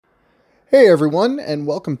Hey everyone, and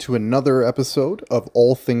welcome to another episode of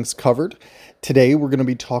All Things Covered. Today we're going to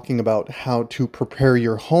be talking about how to prepare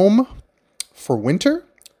your home for winter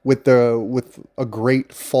with a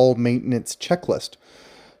great fall maintenance checklist.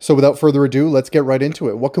 So without further ado, let's get right into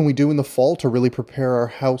it. What can we do in the fall to really prepare our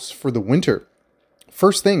house for the winter?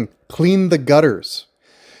 First thing, clean the gutters.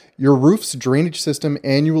 Your roof's drainage system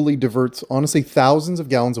annually diverts, honestly, thousands of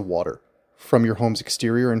gallons of water from your home's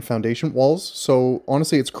exterior and foundation walls. So,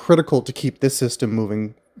 honestly, it's critical to keep this system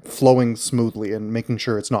moving, flowing smoothly, and making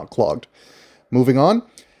sure it's not clogged. Moving on,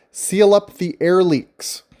 seal up the air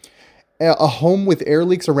leaks. A home with air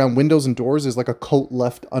leaks around windows and doors is like a coat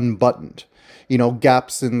left unbuttoned.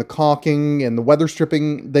 Gaps in the caulking and the weather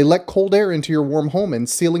stripping, they let cold air into your warm home, and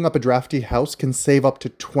sealing up a drafty house can save up to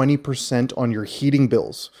 20% on your heating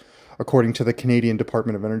bills, according to the Canadian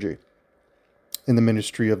Department of Energy in the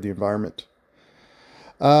Ministry of the Environment.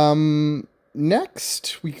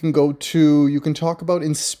 Next, you can talk about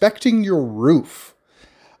inspecting your roof.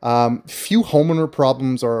 Few homeowner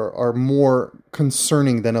problems are more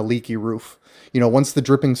concerning than a leaky roof. Once the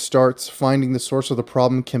dripping starts, finding the source of the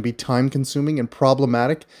problem can be time consuming and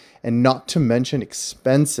problematic, and not to mention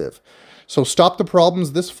expensive. So stop the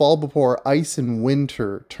problems this fall before ice and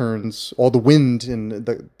winter turns, all the wind and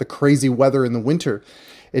the crazy weather in the winter,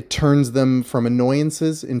 it turns them from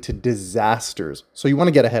annoyances into disasters. So you want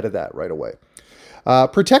to get ahead of that right away.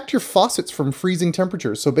 Protect your faucets from freezing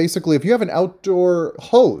temperatures. So basically, if you have an outdoor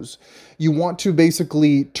hose, you want to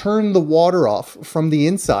basically turn the water off from the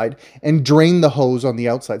inside and drain the hose on the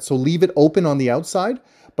outside. So leave it open on the outside,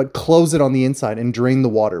 but close it on the inside and drain the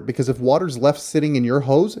water. Because if water's left sitting in your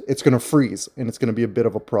hose, it's going to freeze and it's going to be a bit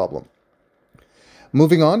of a problem.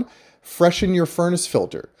 Moving on, freshen your furnace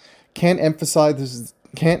filter. Can't emphasize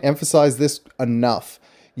this enough.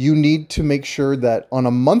 You need to make sure that on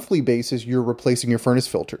a monthly basis, you're replacing your furnace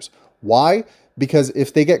filters. Why? Because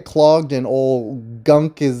if they get clogged and they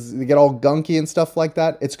get all gunky and stuff like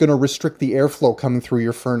that, it's going to restrict the airflow coming through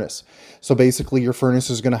your furnace. So basically, your furnace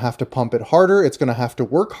is going to have to pump it harder. It's going to have to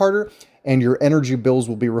work harder, and your energy bills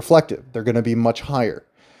will be reflective. They're going to be much higher.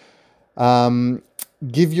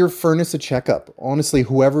 Give your furnace a checkup. Honestly,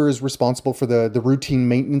 whoever is responsible for the routine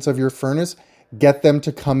maintenance of your furnace, get them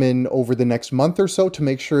to come in over the next month or so to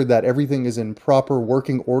make sure that everything is in proper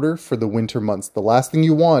working order for the winter months. The last thing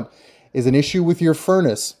you want is an issue with your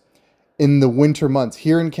furnace in the winter months.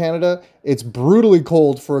 Here in Canada, it's brutally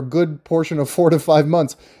cold for a good portion of 4 to 5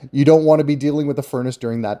 months. You don't want to be dealing with a furnace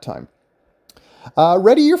during that time.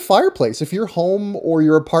 Ready your fireplace. If your home or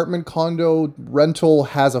your apartment, condo, rental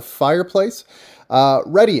has a fireplace,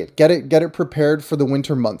 ready it. Get it prepared for the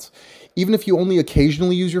winter months. Even if you only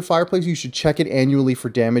occasionally use your fireplace, you should check it annually for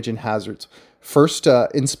damage and hazards. First,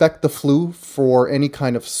 inspect the flue for any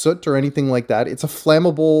kind of soot or anything like that. It's a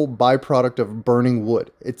flammable byproduct of burning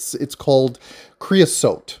wood. It's called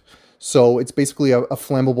creosote. So it's basically a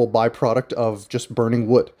flammable byproduct of just burning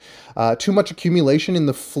wood. Too much accumulation in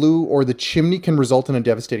the flue or the chimney can result in a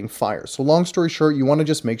devastating fire. So long story short, you want to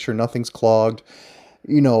just make sure nothing's clogged.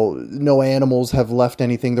 No animals have left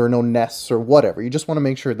anything. There are no nests or whatever. You just want to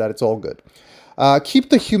make sure that it's all good. Keep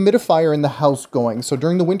the humidifier in the house going. So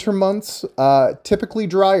during the winter months, typically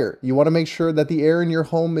drier. You want to make sure that the air in your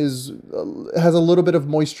home has a little bit of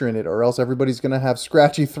moisture in it, or else everybody's going to have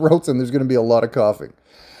scratchy throats and there's going to be a lot of coughing.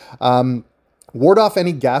 Ward off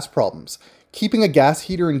any gas problems. Keeping a gas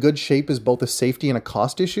heater in good shape is both a safety and a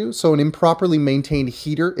cost issue. So an improperly maintained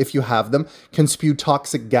heater, if you have them, can spew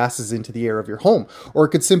toxic gases into the air of your home, or it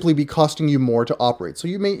could simply be costing you more to operate. So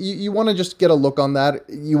you want to just get a look on that.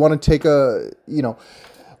 You want to take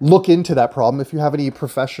look into that problem. If you have any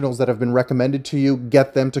professionals that have been recommended to you,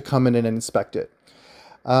 get them to come in and inspect it.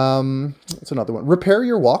 That's another one. Repair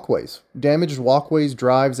your walkways. Damaged walkways,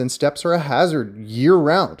 drives, and steps are a hazard year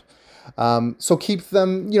round. So keep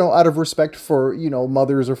them, out of respect for,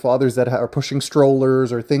 mothers or fathers that are pushing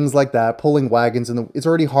strollers or things like that, pulling wagons. It's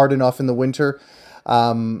already hard enough in the winter,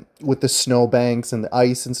 with the snow banks and the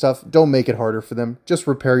ice and stuff. Don't make it harder for them. Just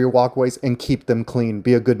repair your walkways and keep them clean.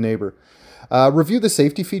 Be a good neighbor. Review the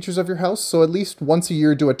safety features of your house. So at least once a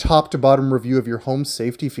year, do a top to bottom review of your home's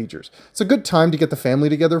safety features. It's a good time to get the family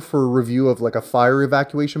together for a review of like a fire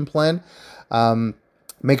evacuation plan.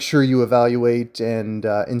 Make sure you evaluate and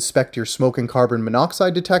inspect your smoke and carbon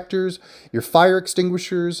monoxide detectors, your fire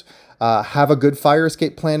extinguishers, have a good fire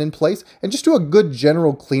escape plan in place, and just do a good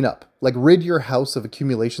general cleanup. Like rid your house of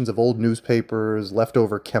accumulations of old newspapers,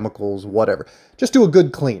 leftover chemicals, whatever. Just do a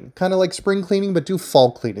good clean, kind of like spring cleaning, but do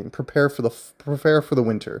fall cleaning. Prepare for the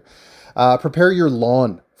winter. Prepare your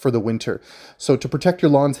lawn for the winter. So to protect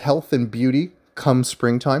your lawn's health and beauty, come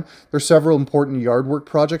springtime. There's several important yard work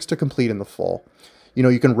projects to complete in the fall. You know,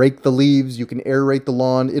 you can rake the leaves, you can aerate the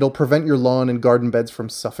lawn. It'll prevent your lawn and garden beds from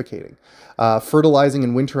suffocating. Fertilizing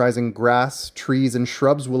and winterizing grass, trees, and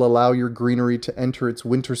shrubs will allow your greenery to enter its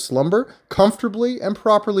winter slumber comfortably and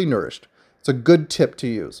properly nourished. It's a good tip to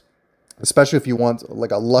use, especially if you want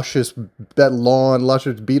like a luscious lawn,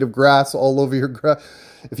 luscious bead of grass all over your grass.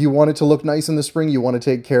 If you want it to look nice in the spring, you want to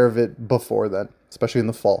take care of it before then, especially in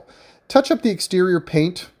the fall. Touch up the exterior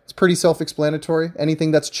paint. It's pretty self-explanatory.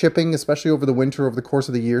 Anything that's chipping, especially over the winter, over the course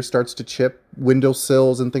of the year, starts to chip. Window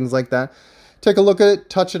sills and things like that. Take a look at it,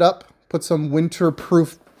 touch it up, put some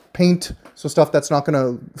winter-proof paint, so stuff that's not going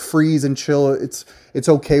to freeze and chill. It's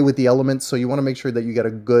okay with the elements, so you want to make sure that you get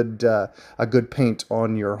a good paint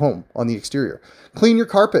on your home, on the exterior. Clean your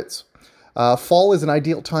carpets. Fall is an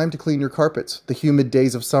ideal time to clean your carpets. The humid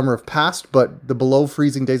days of summer have passed, but the below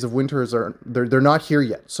freezing days of winter they're not here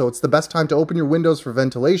yet. So it's the best time to open your windows for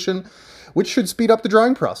ventilation, which should speed up the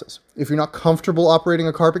drying process. If you're not comfortable operating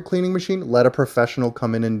a carpet cleaning machine, let a professional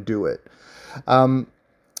come in and do it.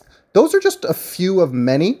 Those are just a few of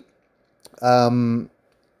many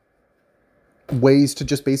ways to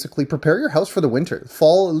just basically prepare your house for the winter.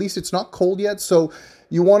 Fall, at least it's not cold yet, so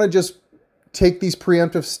you want to just take these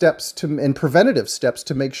preemptive steps and preventative steps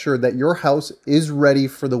to make sure that your house is ready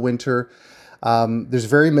for the winter. There's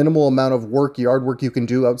very minimal amount of yard work you can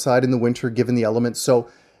do outside in the winter given the elements. So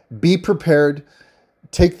be prepared,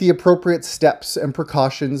 take the appropriate steps and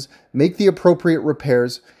precautions, make the appropriate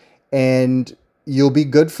repairs, and you'll be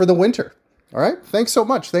good for the winter. All right. Thanks so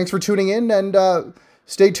much. Thanks for tuning in, and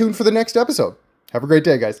stay tuned for the next episode. Have a great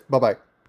day, guys. Bye-bye.